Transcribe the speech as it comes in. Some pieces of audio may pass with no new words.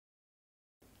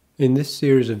In this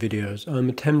series of videos, I'm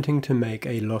attempting to make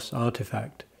a lost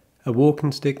artifact, a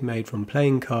walking stick made from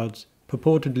playing cards,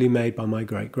 purportedly made by my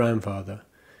great-grandfather.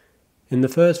 In the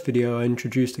first video, I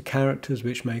introduced the characters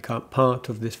which make up part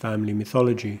of this family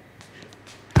mythology.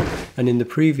 And in the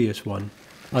previous one,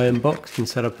 I unboxed and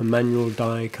set up a manual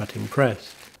die cutting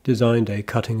press, designed a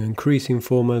cutting and creasing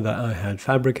former that I had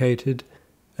fabricated,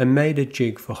 and made a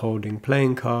jig for holding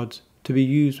playing cards to be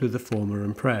used with the former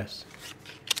and press.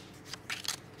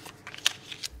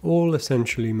 All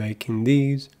essentially making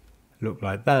these look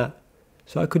like that,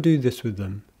 so I could do this with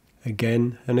them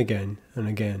again and again and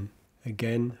again,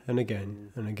 again and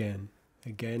again and again,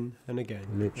 again and again.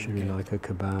 Literally like a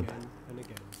kebab.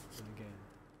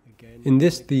 In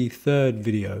this, the third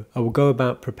video, I will go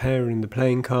about preparing the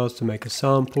playing cards to make a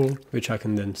sample, which I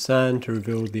can then sand to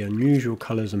reveal the unusual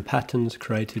colours and patterns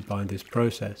created by this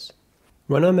process.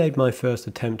 When I made my first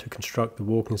attempt to construct the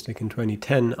walking stick in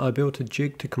 2010, I built a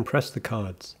jig to compress the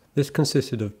cards. This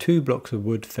consisted of 2 blocks of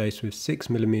wood faced with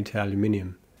 6mm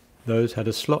aluminium. Those had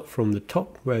a slot from the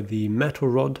top where the metal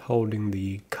rod holding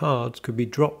the cards could be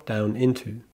dropped down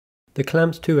into. The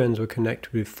clamp's 2 ends were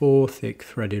connected with 4 thick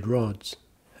threaded rods,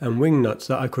 and wing nuts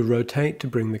that I could rotate to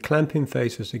bring the clamping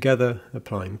faces together,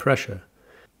 applying pressure.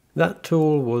 That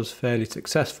tool was fairly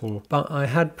successful, but I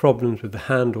had problems with the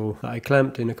handle that I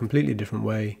clamped in a completely different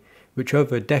way, which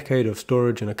over a decade of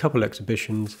storage and a couple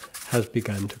exhibitions has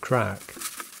begun to crack.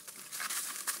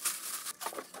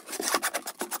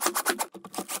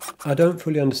 I don't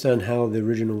fully understand how the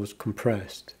original was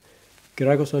compressed.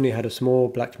 Giragos only had a small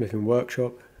blacksmithing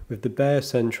workshop with the bare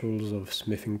essentials of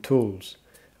smithing tools,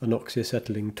 an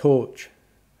oxyacetylene torch,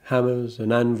 hammers,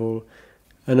 an anvil,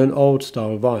 and an old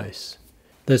style vise.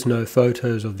 There's no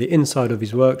photos of the inside of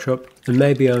his workshop, and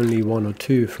maybe only 1 or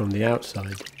 2 from the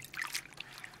outside.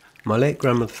 My late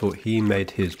grandmother thought he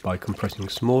made his by compressing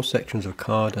small sections of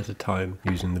card at a time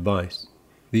using the vise.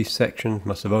 These sections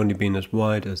must have only been as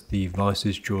wide as the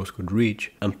vice's jaws could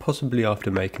reach, and possibly after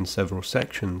making several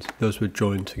sections, those were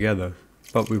joined together.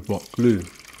 But with what glue?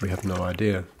 We have no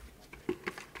idea.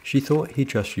 She thought he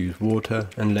just used water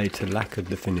and later lacquered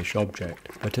the finished object,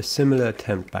 but a similar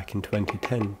attempt back in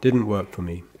 2010 didn't work for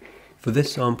me. For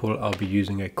this sample, I'll be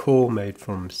using a core made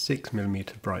from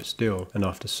 6mm bright steel, and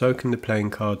after soaking the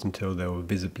playing cards until they were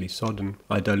visibly sodden,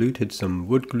 I diluted some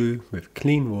wood glue with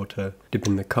clean water,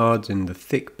 dipping the cards in the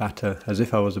thick batter as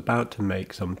if I was about to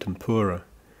make some tempura.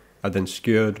 I then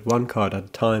skewered 1 card at a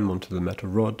time onto the metal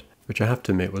rod, which I have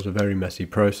to admit was a very messy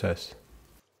process.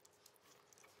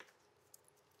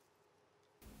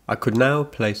 I could now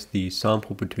place the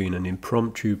sample between an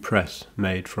impromptu press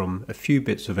made from a few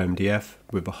bits of MDF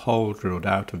with a hole drilled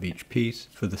out of each piece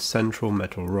for the central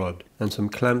metal rod, and some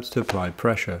clamps to apply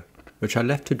pressure, which I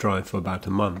left to dry for about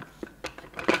a month.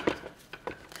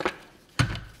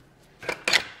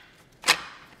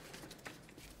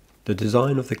 The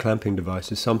design of the clamping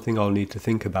device is something I'll need to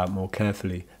think about more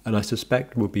carefully, and I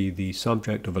suspect will be the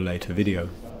subject of a later video.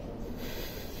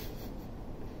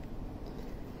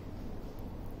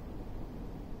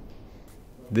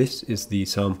 This is the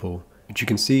sample, which you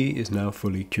can see is now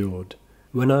fully cured.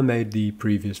 When I made the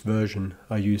previous version,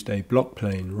 I used a block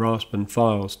plane, rasp and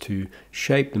files to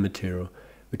shape the material,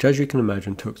 which as you can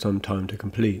imagine took some time to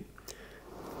complete.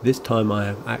 This time I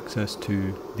have access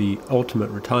to the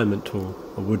ultimate retirement tool,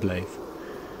 a wood-lathe.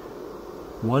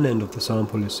 One end of the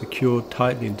sample is secured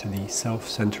tightly into the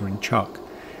self-centering chuck,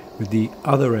 with the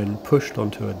other end pushed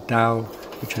onto a dowel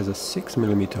which has a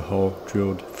 6mm hole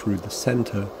drilled through the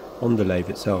centre on the lathe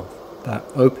itself. That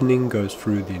opening goes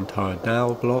through the entire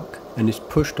dowel block and is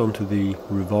pushed onto the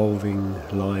revolving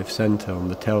live centre on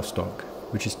the tailstock,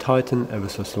 which is tightened ever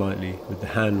so slightly with the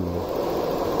hand rule.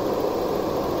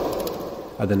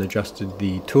 I then adjusted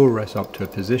the tool rest up to a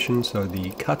position so the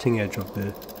cutting edge of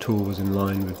the tool was in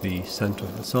line with the centre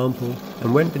of the sample,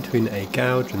 and went between a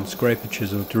gouge and scraper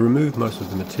chisel to remove most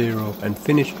of the material, and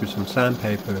finished with some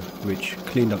sandpaper which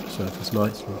cleaned up the surface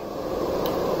nicely.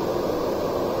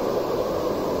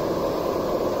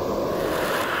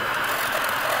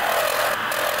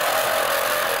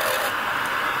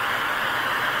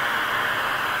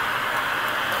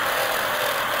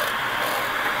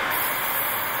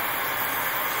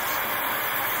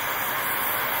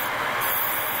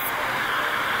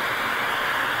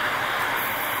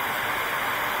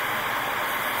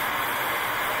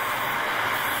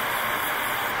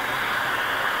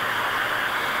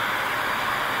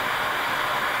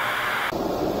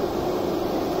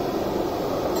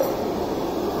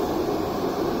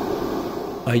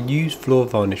 I used floor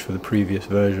varnish for the previous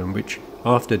version, which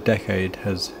after a decade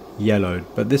has yellowed,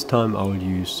 but this time I'll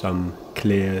use some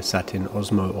clear satin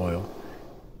Osmo oil.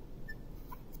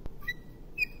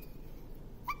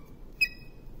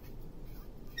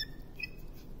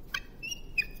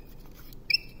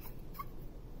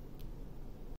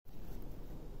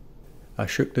 I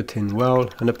shook the tin well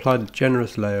and applied a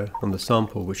generous layer on the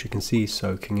sample, which you can see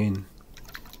soaking in.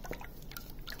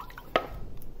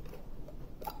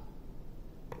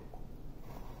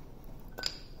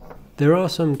 There are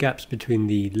some gaps between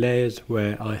the layers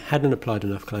where I hadn't applied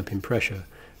enough clamping pressure,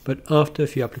 but after a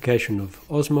few applications of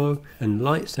Osmo and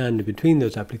light sanding between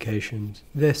those applications,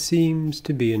 there seems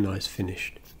to be a nice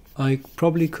finish. I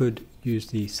probably could use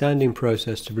the sanding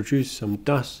process to produce some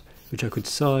dust which I could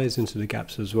size into the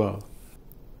gaps as well.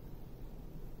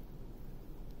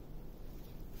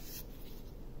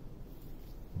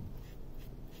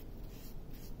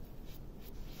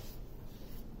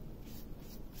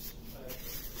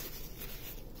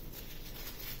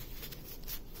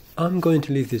 I'm going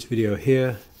to leave this video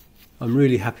here. I'm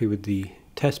really happy with the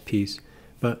test piece,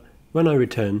 but when I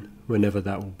return, whenever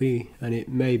that will be, and it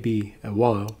may be a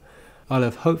while, I'll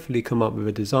have hopefully come up with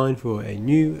a design for a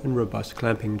new and robust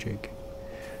clamping jig.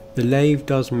 The lathe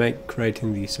does make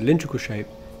creating the cylindrical shape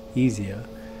easier,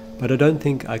 but I don't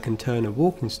think I can turn a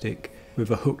walking stick with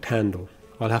a hooked handle.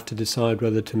 I'll have to decide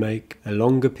whether to make a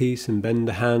longer piece and bend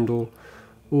the handle,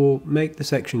 or make the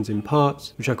sections in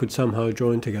parts which I could somehow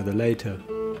join together later.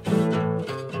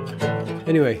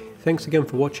 Anyway, thanks again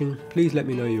for watching. Please let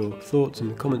me know your thoughts in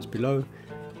the comments below,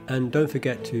 and don't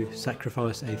forget to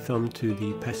sacrifice a thumb to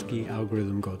the pesky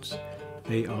algorithm gods.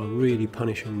 They are really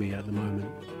punishing me at the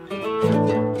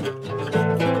moment.